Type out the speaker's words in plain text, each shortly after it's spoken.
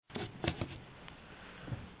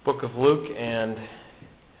Book of Luke, and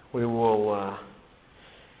we will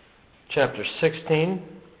chapter 16.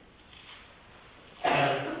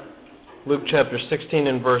 Luke chapter 16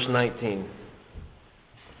 and verse 19.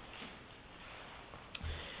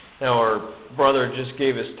 Now our brother just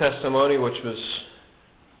gave his testimony, which was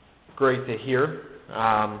great to hear.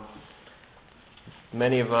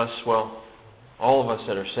 Many of us, well, all of us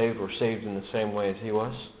that are saved were saved in the same way as he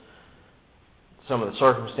was. Some of the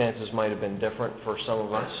circumstances might have been different for some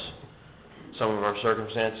of us. Some of our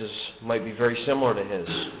circumstances might be very similar to his.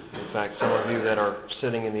 In fact, some of you that are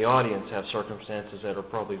sitting in the audience have circumstances that are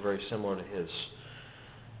probably very similar to his.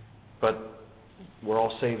 But we're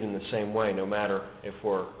all saved in the same way, no matter if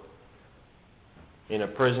we're in a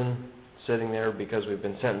prison sitting there because we've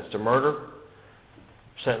been sentenced to murder,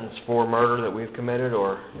 sentenced for murder that we've committed,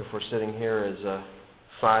 or if we're sitting here as a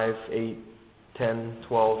 5, 8, 10,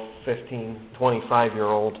 12, 15,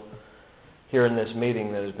 25-year-old here in this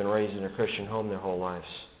meeting that has been raised in a Christian home their whole lives.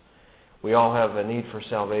 We all have a need for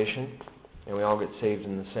salvation, and we all get saved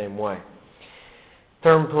in the same way.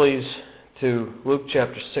 Turn, please, to Luke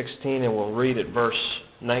chapter 16, and we'll read at verse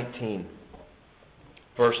 19.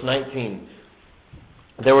 Verse 19.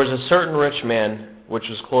 There was a certain rich man which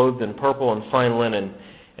was clothed in purple and fine linen,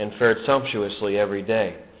 and fared sumptuously every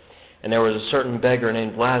day. And there was a certain beggar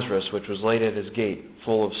named Lazarus, which was laid at his gate,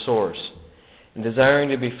 full of sores, and desiring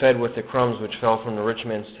to be fed with the crumbs which fell from the rich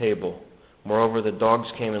man's table. Moreover, the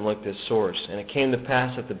dogs came and licked his sores. And it came to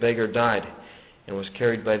pass that the beggar died, and was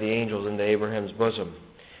carried by the angels into Abraham's bosom.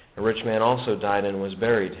 The rich man also died and was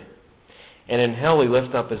buried. And in hell he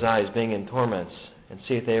lift up his eyes, being in torments, and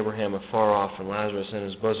seeth Abraham afar off, and Lazarus in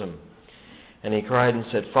his bosom. And he cried and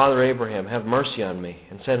said, Father Abraham, have mercy on me,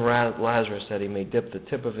 and send Lazarus that he may dip the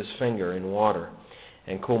tip of his finger in water,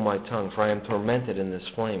 and cool my tongue, for I am tormented in this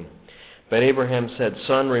flame. But Abraham said,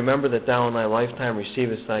 Son, remember that thou in thy lifetime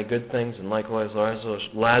receivest thy good things, and likewise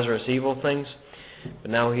Lazarus evil things.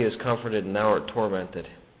 But now he is comforted, and thou art tormented.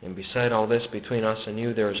 And beside all this, between us and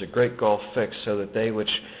you, there is a great gulf fixed, so that they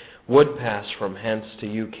which would pass from hence to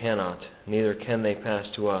you cannot, neither can they pass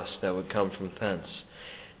to us that would come from thence.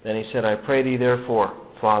 Then he said, I pray thee therefore,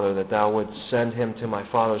 Father, that thou wouldst send him to my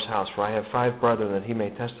father's house, for I have 5 brethren, that he may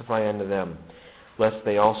testify unto them, lest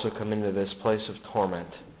they also come into this place of torment.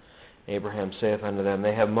 Abraham saith unto them,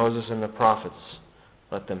 They have Moses and the prophets,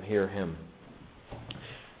 let them hear him.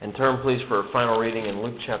 And turn please for a final reading in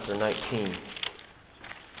Luke chapter 19.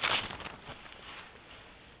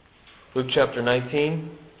 Luke chapter 19,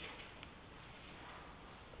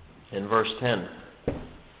 in verse 10.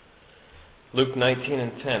 Luke 19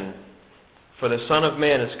 and 10. For the Son of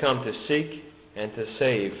Man is come to seek and to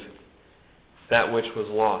save that which was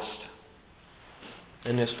lost.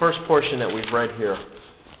 In this first portion that we've read here,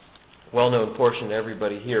 well-known portion to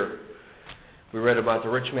everybody here, we read about the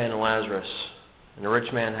rich man and Lazarus. And the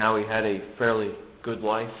rich man, how he had a fairly good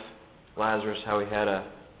life. Lazarus, how he had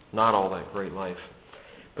a not all that great life.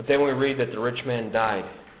 But then we read that the rich man died.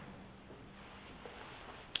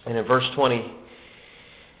 And in verse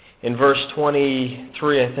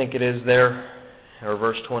 23, I think it is there, or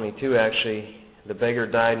verse 22 actually, the beggar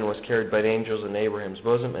died and was carried by the angels in Abraham's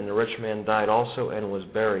bosom, and the rich man died also and was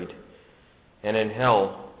buried. And in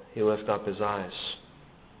hell he lift up his eyes.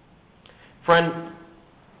 Friend,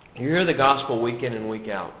 you hear the gospel week in and week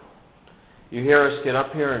out. You hear us get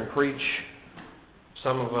up here and preach.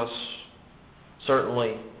 Some of us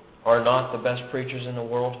certainly are not the best preachers in the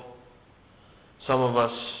world. Some of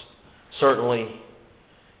us certainly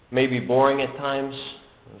may be boring at times.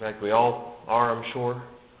 In fact, we all are, I'm sure.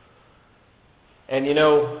 And you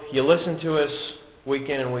know, you listen to us week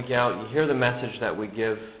in and week out. You hear the message that we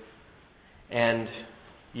give. And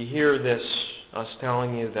you hear this, us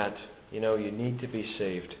telling you that, you know, you need to be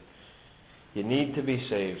saved. You need to be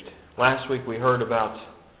saved. Last week we heard about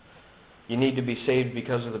you need to be saved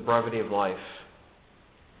because of the brevity of life.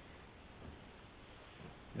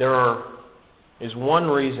 There is one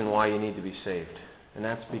reason why you need to be saved, and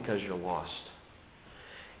that's because you're lost.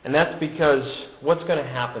 And that's because what's going to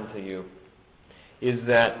happen to you is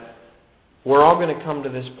that we're all going to come to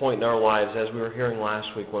this point in our lives, as we were hearing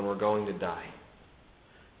last week, when we're going to die.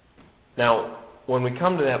 Now, when we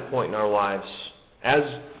come to that point in our lives, as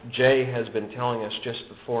Jay has been telling us just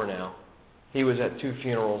before now, he was at 2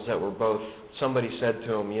 funerals that were both, somebody said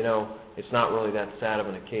to him, you know, it's not really that sad of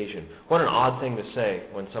an occasion. What an odd thing to say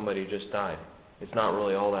when somebody just died. It's not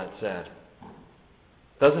really all that sad.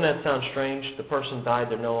 Doesn't that sound strange? The person died,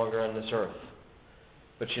 they're no longer on this earth.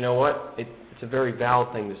 But you know what? It's a very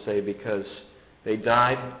valid thing to say, because they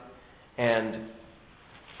died, and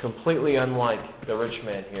completely unlike the rich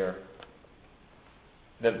man here,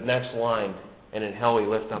 the next line and in hell he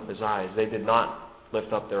lifted up his eyes. They did not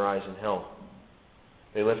lift up their eyes in hell.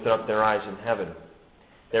 They lifted up their eyes in heaven.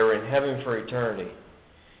 They were in heaven for eternity.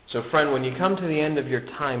 So friend, when you come to the end of your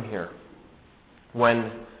time here,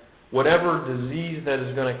 when whatever disease that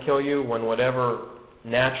is going to kill you, when whatever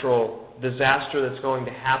natural disaster that's going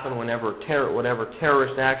to happen, whatever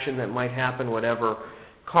terrorist action that might happen, whatever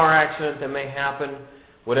car accident that may happen,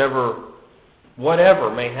 whatever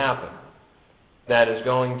may happen that is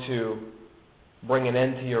going to bring an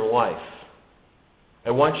end to your life,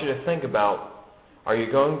 I want you to think about, are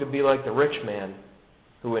you going to be like the rich man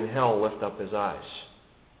who in hell lifted up his eyes?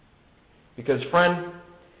 Because friend,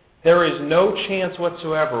 there is no chance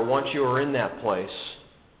whatsoever once you are in that place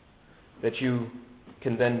that you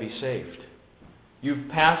can then be saved. You've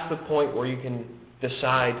passed the point where you can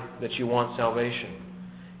decide that you want salvation.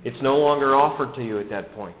 It's no longer offered to you at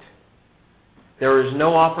that point. There is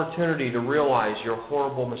no opportunity to realize your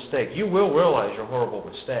horrible mistake. You will realize your horrible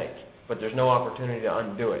mistake, but there's no opportunity to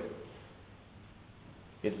undo it.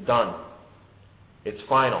 It's done. It's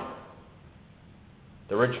final.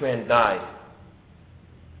 The rich man died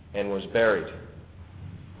and was buried.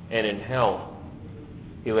 And in hell,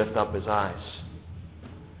 he lifted up his eyes.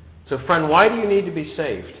 So friend, why do you need to be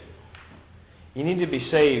saved? You need to be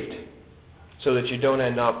saved so that you don't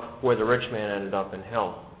end up where the rich man ended up in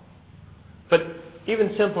hell. But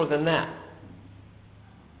even simpler than that,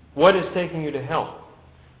 what is taking you to hell?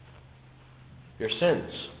 Your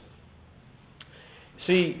sins.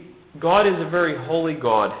 See, God is a very holy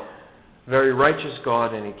God, very righteous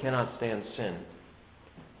God, and He cannot stand sin.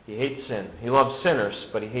 He hates sin. He loves sinners,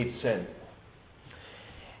 but He hates sin.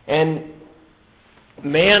 And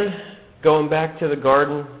man, going back to the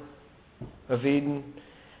Garden of Eden,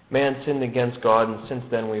 man sinned against God, and since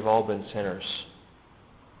then we've all been sinners.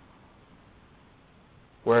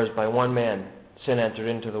 Whereas by one man sin entered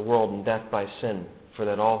into the world, and death by sin, for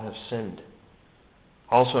that all have sinned.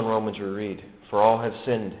 Also in Romans we read, for all have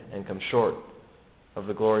sinned and come short of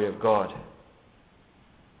the glory of God.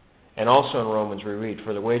 And also in Romans we read,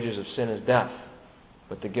 for the wages of sin is death,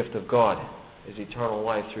 but the gift of God is eternal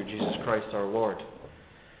life through Jesus Christ our Lord.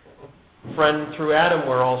 Friend, through Adam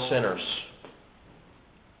we're all sinners.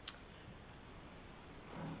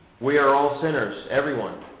 We are all sinners,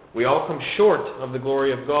 everyone. We all come short of the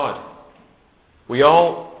glory of God. We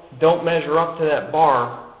all don't measure up to that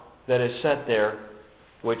bar that is set there,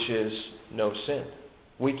 which is no sin.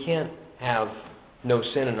 We can't have no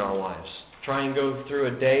sin in our lives. Try and go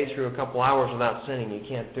through a day, through a couple hours without sinning. You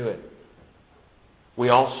can't do it. We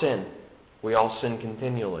all sin. We all sin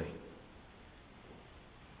continually.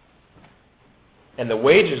 And the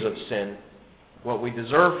wages of sin, what we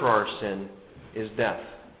deserve for our sin, is death.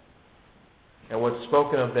 And what's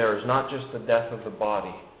spoken of there is not just the death of the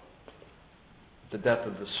body, the death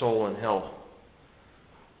of the soul in hell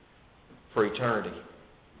for eternity.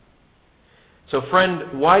 So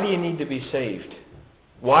friend, why do you need to be saved?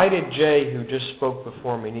 Why did Jay, who just spoke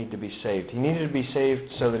before me, need to be saved? He needed to be saved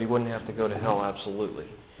so that he wouldn't have to go to hell, absolutely.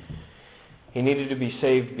 He needed to be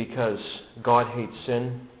saved because God hates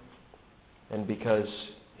sin, and because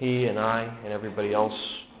he and I and everybody else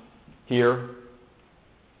here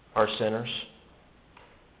are sinners,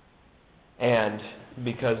 and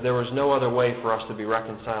because there was no other way for us to be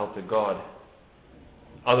reconciled to God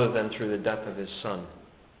other than through the death of His Son.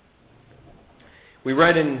 We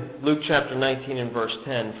read in Luke chapter 19 and verse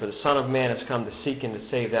 10, for the Son of Man has come to seek and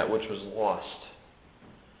to save that which was lost.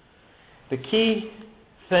 The key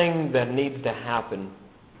thing that needs to happen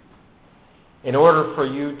in order for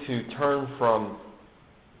you to turn from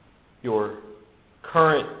your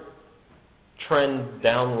current trend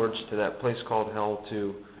downwards to that place called hell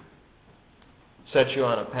to set you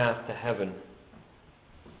on a path to heaven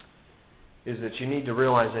is that you need to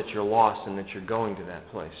realize that you're lost and that you're going to that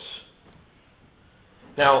place.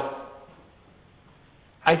 Now,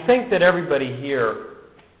 I think that everybody here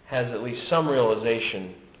has at least some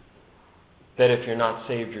realization that if you're not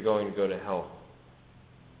saved, you're going to go to hell.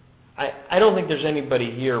 I don't think there's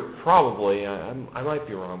anybody here, probably, I might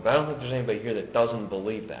be wrong, but I don't think there's anybody here that doesn't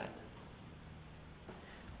believe that.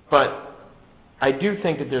 But I do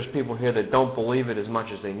think that there's people here that don't believe it as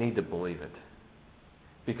much as they need to believe it.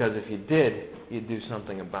 Because if you did, you'd do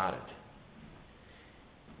something about it.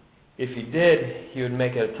 If you did, you would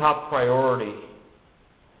make it a top priority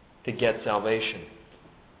to get salvation.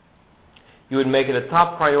 You would make it a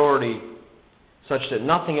top priority such that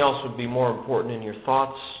nothing else would be more important in your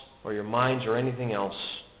thoughts or your minds or anything else.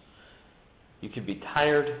 You could be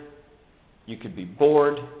tired, you could be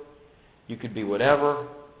bored, you could be whatever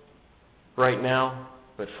right now,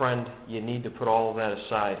 but friend, you need to put all of that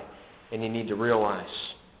aside and you need to realize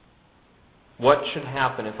What should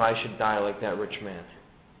happen if I should die like that rich man?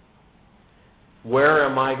 Where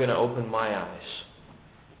am I going to open my eyes?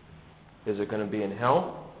 Is it going to be in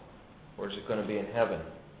hell, or is it going to be in heaven?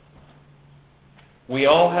 We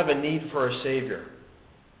all have a need for a Savior.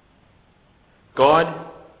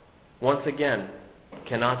 God, once again,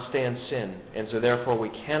 cannot stand sin, and so therefore we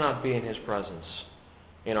cannot be in His presence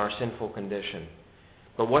in our sinful condition.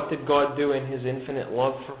 But what did God do in His infinite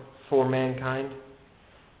love for mankind?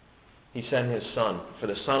 He sent His Son. For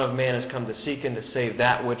the Son of Man has come to seek and to save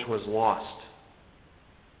that which was lost.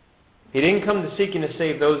 He didn't come to seek and to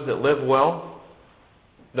save those that live well,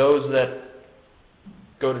 those that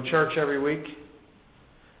go to church every week,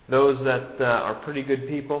 those that are pretty good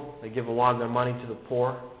people. They give a lot of their money to the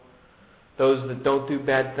poor. Those that don't do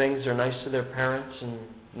bad things, they're nice to their parents and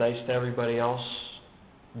nice to everybody else,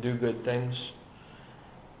 do good things.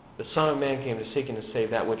 The Son of Man came to seek and to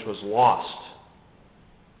save that which was lost.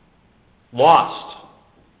 Lost.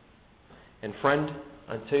 And friend,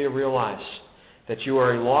 until you realize that you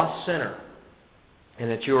are a lost sinner and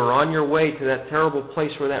that you are on your way to that terrible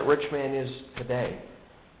place where that rich man is today,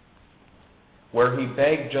 where he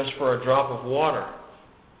begged just for a drop of water,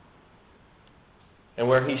 and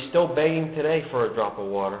where he's still begging today for a drop of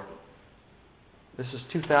water. This is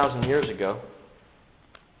 2,000 years ago.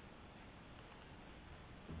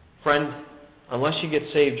 Friend, unless you get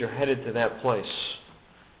saved, you're headed to that place.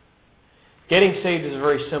 Getting saved is a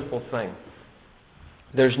very simple thing.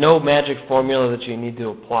 There's no magic formula that you need to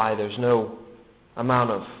apply. There's no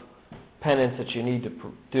amount of penance that you need to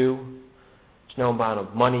do. There's no amount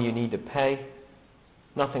of money you need to pay.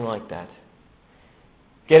 Nothing like that.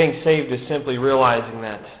 Getting saved is simply realizing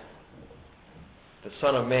that the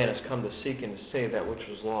Son of Man has come to seek and to save that which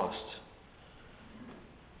was lost.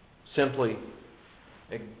 Simply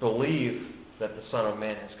believe that the Son of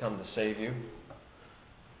Man has come to save you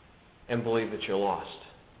and believe that you're lost.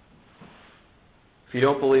 If you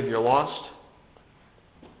don't believe you're lost,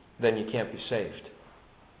 then you can't be saved.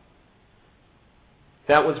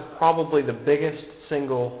 That was probably the biggest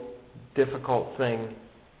single difficult thing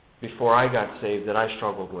before I got saved that I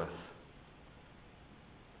struggled with,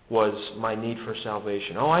 was my need for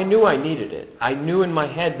salvation. Oh, I knew I needed it. I knew in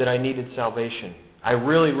my head that I needed salvation. I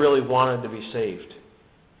really, really wanted to be saved.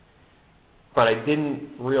 But I didn't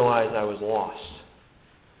realize I was lost.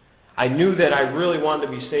 I knew that I really wanted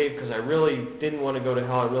to be saved because I really didn't want to go to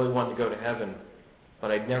hell. I really wanted to go to heaven.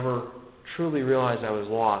 But I'd never truly realized I was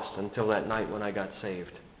lost until that night when I got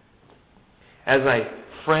saved. As I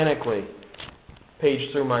frantically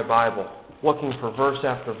paged through my Bible, looking for verse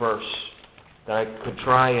after verse that I could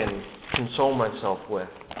try and console myself with,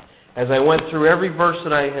 as I went through every verse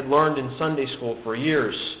that I had learned in Sunday school for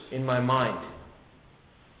years in my mind,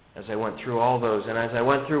 as I went through all those, and as I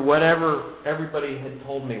went through whatever everybody had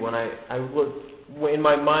told me, when I looked, in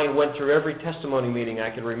my mind went through every testimony meeting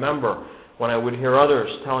I could remember, when I would hear others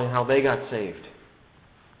telling how they got saved.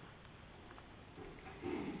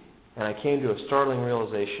 And I came to a startling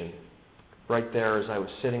realization right there as I was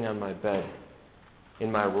sitting on my bed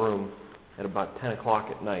in my room at about 10 o'clock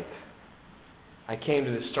at night. I came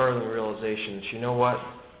to the startling realization that, you know what?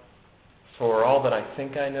 For all that I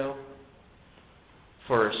think I know,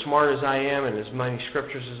 for as smart as I am and as many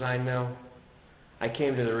scriptures as I know, I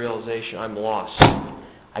came to the realization I'm lost.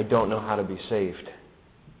 I don't know how to be saved.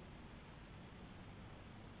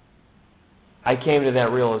 I came to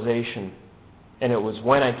that realization, and it was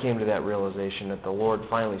when I came to that realization that the Lord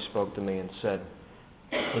finally spoke to me and said,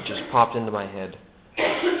 it just popped into my head,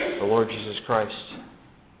 the Lord Jesus Christ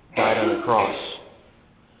died on the cross.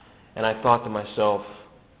 And I thought to myself,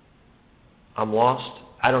 I'm lost.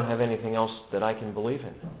 I don't have anything else that I can believe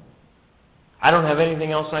in. I don't have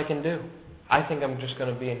anything else I can do. I think I'm just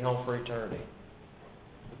going to be in hell for eternity.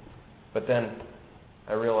 But then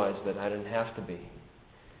I realized that I didn't have to be.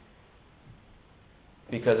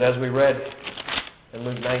 Because as we read in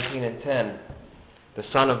Luke 19 and 10, the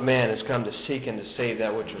Son of Man has come to seek and to save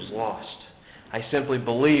that which was lost. I simply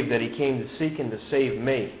believe that He came to seek and to save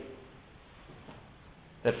me.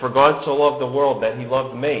 That for God so loved the world that He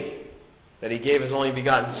loved me. That He gave His only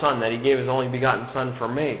begotten Son. That He gave His only begotten Son for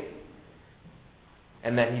me.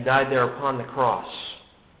 And that He died there upon the cross.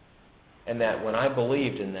 And that when I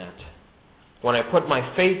believed in that, when I put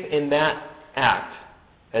my faith in that act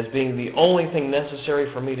as being the only thing necessary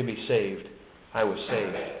for me to be saved, I was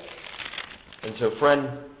saved. And so, friend,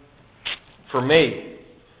 for me,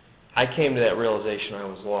 I came to that realization I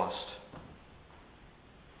was lost.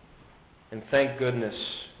 And thank goodness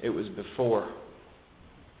it was before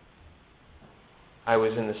I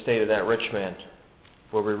was in the state of that rich man,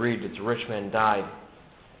 where we read that the rich man died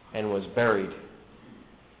and was buried.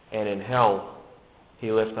 and in hell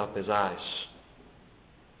he lift up his eyes.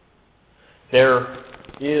 There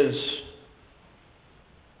is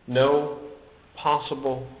no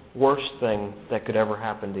possible worst thing that could ever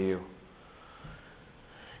happen to you.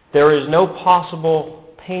 There is no possible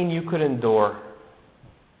pain you could endure.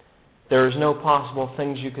 There is no possible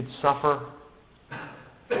things you could suffer.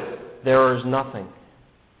 There is nothing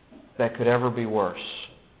that could ever be worse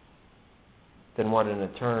than what an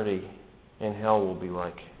eternity in hell will be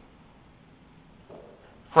like.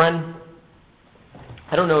 Friend,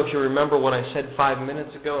 I don't know if you remember what I said 5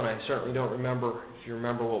 minutes ago, and I certainly don't remember if you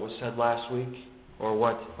remember what was said last week or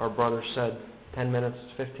what our brother said 10 minutes,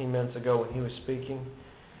 15 minutes ago when he was speaking.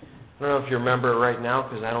 I don't know if you remember it right now,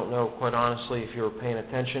 because I don't know, quite honestly, if you were paying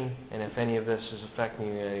attention and if any of this is affecting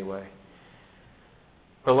you in any way.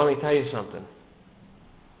 But let me tell you something.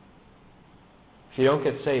 If you don't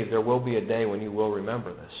get saved, there will be a day when you will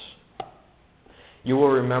remember this. You will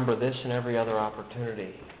remember this and every other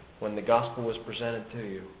opportunity when the gospel was presented to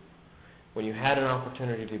you, when you had an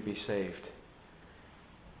opportunity to be saved,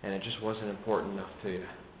 and it just wasn't important enough to you.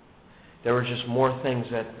 There were just more things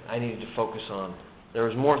that I needed to focus on. There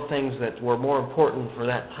was more things that were more important for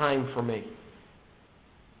that time for me.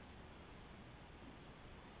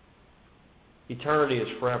 Eternity is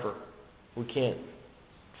forever. We can't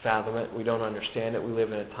fathom it. We don't understand it. We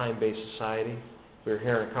live in a time-based society. We were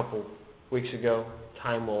hearing a couple weeks ago,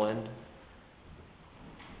 time will end.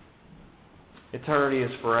 Eternity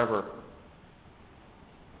is forever.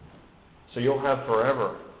 So you'll have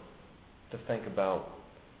forever to think about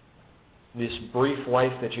this brief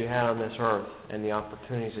life that you had on this earth and the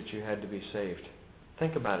opportunities that you had to be saved.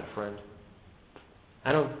 Think about it, friend.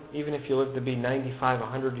 Even if you live to be 95,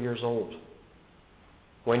 100 years old,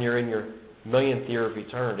 when you're in your millionth year of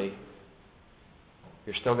eternity,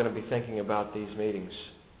 you're still going to be thinking about these meetings.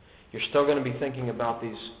 You're still going to be thinking about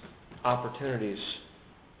these opportunities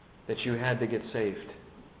that you had to get saved,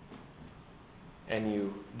 and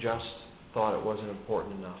you just thought it wasn't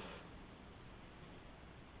important enough.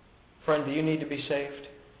 Friend, do you need to be saved?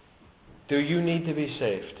 Do you need to be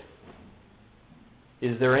saved?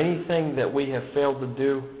 Is there anything that we have failed to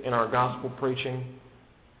do in our gospel preaching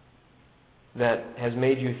that has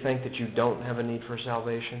made you think that you don't have a need for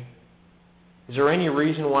salvation? Is there any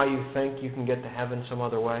reason why you think you can get to heaven some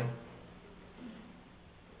other way?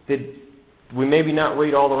 Did we maybe not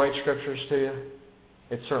read all the right scriptures to you?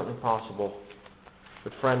 It's certainly possible.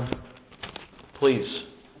 But friend, please,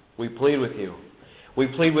 we plead with you. We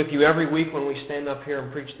plead with you every week when we stand up here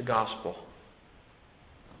and preach the gospel.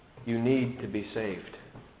 You need to be saved.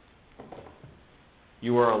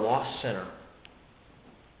 You are a lost sinner.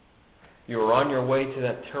 You are on your way to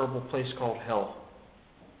that terrible place called hell.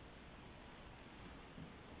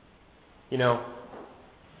 You know,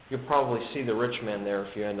 you'll probably see the rich man there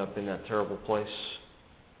if you end up in that terrible place.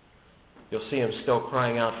 You'll see him still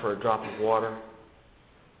crying out for a drop of water.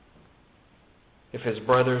 If his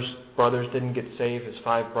brothers didn't get saved, his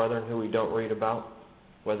 5 brethren who we don't read about,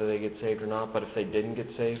 whether they get saved or not, but if they didn't get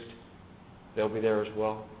saved, they'll be there as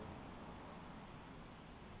well.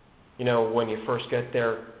 You know, when you first get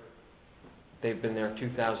there, they've been there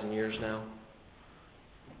 2,000 years now.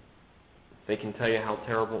 They can tell you how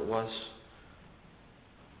terrible it was.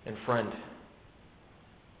 And friend,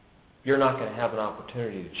 you're not going to have an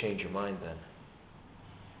opportunity to change your mind then.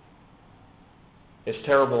 As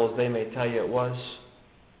terrible as they may tell you it was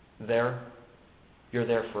there, you're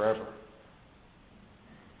there forever.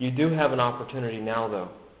 You do have an opportunity now, though.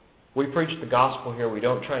 We preach the gospel here. We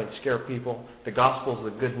don't try and scare people. The gospel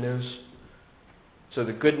is the good news. So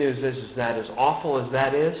the good news is that as awful as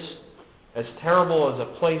that is, as terrible as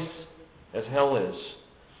a place as hell is,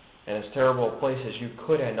 and as terrible a place as you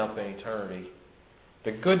could end up in eternity,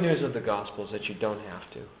 the good news of the gospel is that you don't have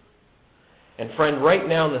to. And friend, right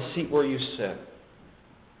now in the seat where you sit,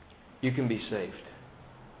 you can be saved.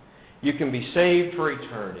 You can be saved for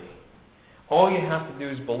eternity. All you have to do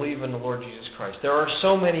is believe in the Lord Jesus Christ. There are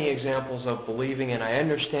so many examples of believing, and I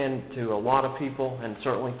understand to a lot of people, and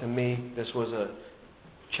certainly to me, this was a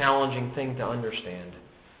challenging thing to understand.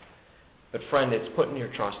 But friend, it's putting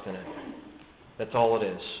your trust in it. That's all it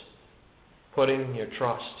is. Putting your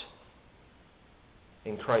trust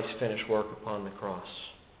in Christ's finished work upon the cross.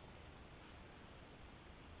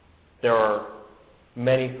 There are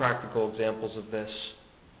many practical examples of this,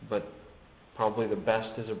 but probably the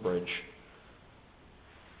best is a bridge.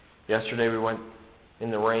 Yesterday we went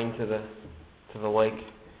in the rain to the lake,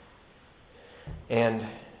 and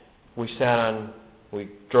we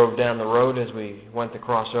drove down the road as we went to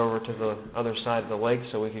cross over to the other side of the lake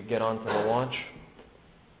so we could get onto the launch.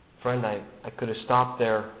 Friend, I could have stopped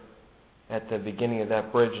there at the beginning of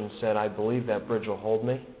that bridge and said, I believe that bridge will hold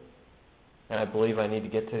me, and I believe I need to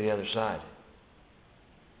get to the other side.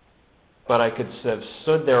 But I could have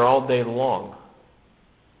stood there all day long,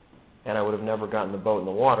 and I would have never gotten the boat in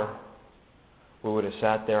the water. We would have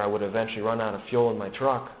sat there. I would have eventually run out of fuel in my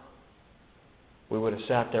truck. We would have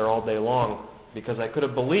sat there all day long because I could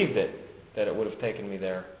have believed it, that it would have taken me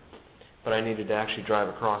there. But I needed to actually drive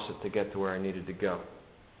across it to get to where I needed to go.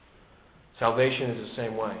 Salvation is the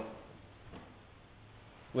same way.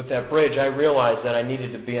 With that bridge, I realized that I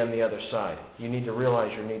needed to be on the other side. You need to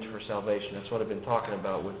realize your need for salvation. That's what I've been talking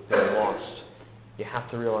about with being lost. You have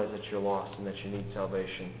to realize that you're lost and that you need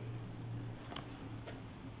salvation.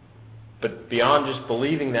 But beyond just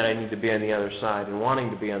believing that I need to be on the other side and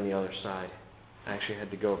wanting to be on the other side, I actually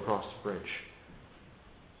had to go across the bridge.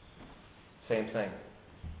 Same thing.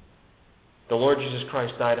 The Lord Jesus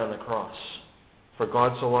Christ died on the cross. For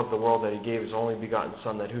God so loved the world that He gave His only begotten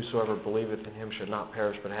Son, that whosoever believeth in Him should not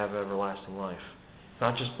perish but have everlasting life.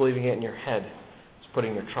 Not just believing it in your head, it's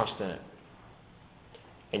putting your trust in it.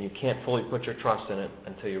 And you can't fully put your trust in it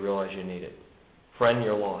until you realize you need it. Friend,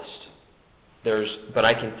 you're lost. But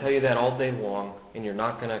I can tell you that all day long, and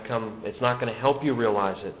it's not going to help you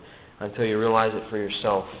realize it until you realize it for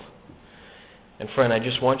yourself. And friend, I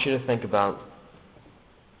just want you to think about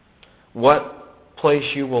what place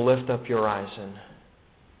you will lift up your eyes in.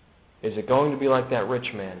 Is it going to be like that rich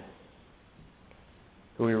man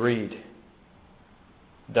who we read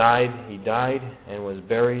he died and was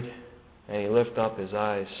buried, and he lifted up his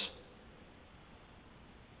eyes.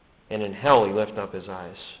 And in hell he lifted up his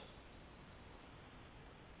eyes.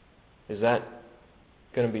 Is that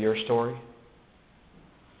going to be your story?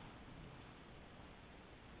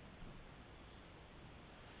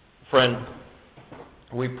 Friend,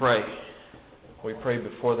 we pray. We pray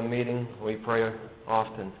before the meeting. We pray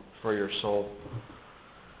often for your soul.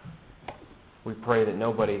 We pray that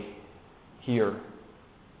nobody here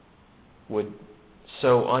would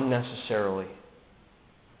so unnecessarily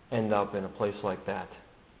end up in a place like that.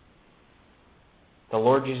 The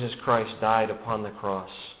Lord Jesus Christ died upon the cross,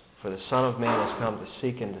 for the Son of Man has come to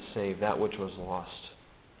seek and to save that which was lost.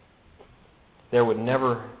 There would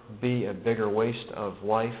never be a bigger waste of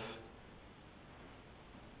life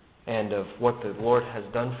and of what the Lord has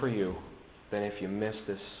done for you than if you miss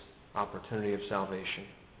this opportunity of salvation.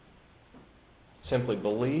 Simply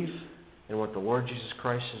believe in what the Lord Jesus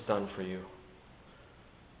Christ has done for you.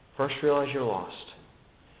 First, realize you're lost.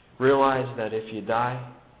 Realize that if you die,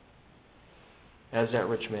 as that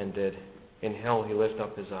rich man did, in hell he lifted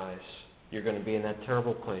up his eyes. You're going to be in that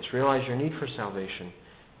terrible place. Realize your need for salvation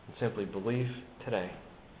and simply believe today.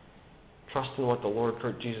 Trust in what the Lord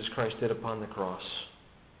Jesus Christ did upon the cross.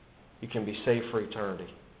 You can be saved for eternity.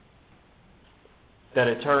 That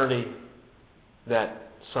eternity that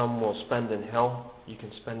some will spend in hell, you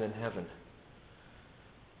can spend in heaven.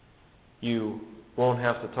 You won't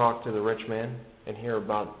have to talk to the rich man and hear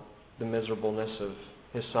about the miserableness of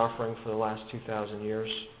his suffering for the last 2,000 years.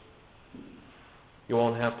 You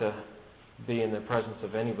won't have to be in the presence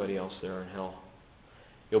of anybody else there in hell.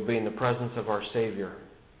 You'll be in the presence of our Savior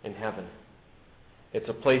in heaven. It's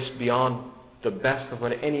a place beyond the best of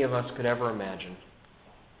what any of us could ever imagine.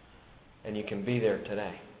 And you can be there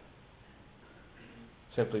today.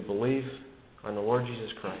 Simply believe on the Lord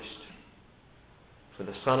Jesus Christ. For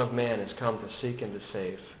the Son of Man has come to seek and to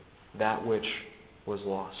save that which was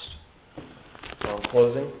lost. So in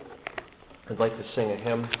closing, I'd like to sing a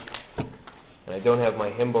hymn. And I don't have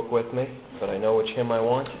my hymn book with me, but I know which hymn I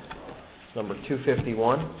want. It's number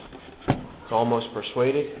 251. It's Almost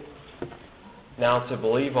Persuaded. Now to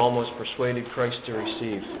believe, almost persuaded, Christ to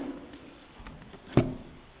receive.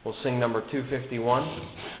 We'll sing number 251.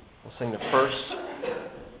 We'll sing the first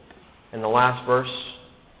and the last verse.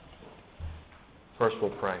 First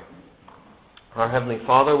we'll pray. Our Heavenly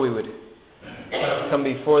Father, we would come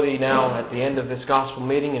before Thee now at the end of this gospel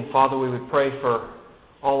meeting, and Father, we would pray for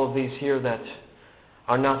all of these here that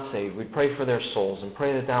are not saved. We pray for their souls and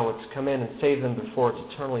pray that Thou wouldst come in and save them before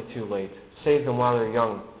it's eternally too late. Save them while they're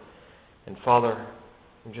young. And Father,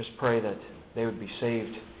 we just pray that they would be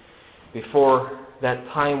saved before that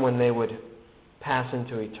time when they would pass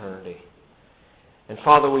into eternity. And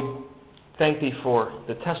Father, we thank Thee for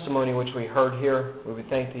the testimony which we heard here. We would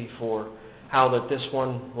thank Thee for how that this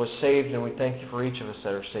one was saved, and we thank You for each of us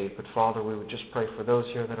that are saved. But Father, we would just pray for those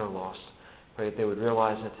here that are lost. Pray that they would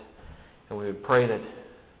realize it, and we would pray that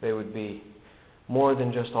they would be more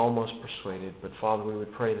than just almost persuaded. But Father, we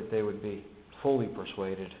would pray that they would be fully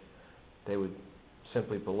persuaded. They would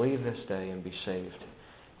simply believe this day and be saved.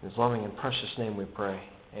 In His loving and precious name we pray.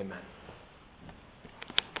 Amen.